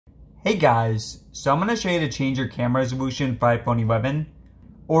Hey guys, so I'm going to show you to change your camera resolution for iPhone 11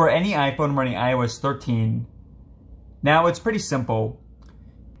 or any iPhone running iOS 13. Now it's pretty simple.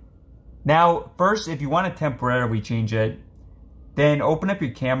 Now first, if you want to temporarily change it, then open up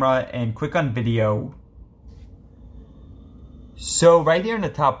your camera and click on video. So right here in the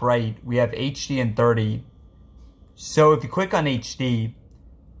top right, we have HD and 30. So if you click on HD,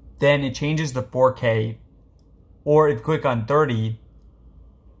 then it changes to 4K. Or if you click on 30,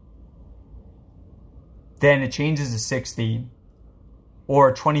 then it changes to 60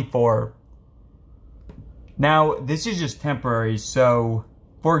 or 24. Now, this is just temporary. So,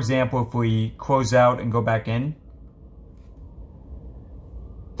 for example, if we close out and go back in,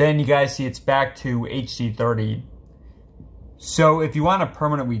 then you guys see it's back to HD 30. So, if you want to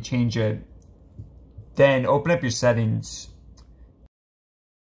permanently change it, then open up your settings.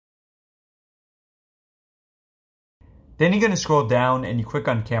 Then you're going to scroll down and you click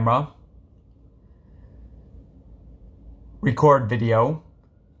on camera. Record video,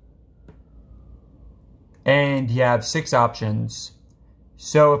 and you have 6 options.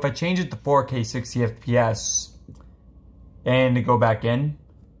 So if I change it to 4K 60 FPS and go back in,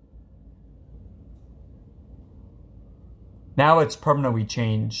 now it's permanently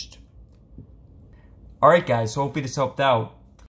changed. Alright guys, so hopefully this helped out.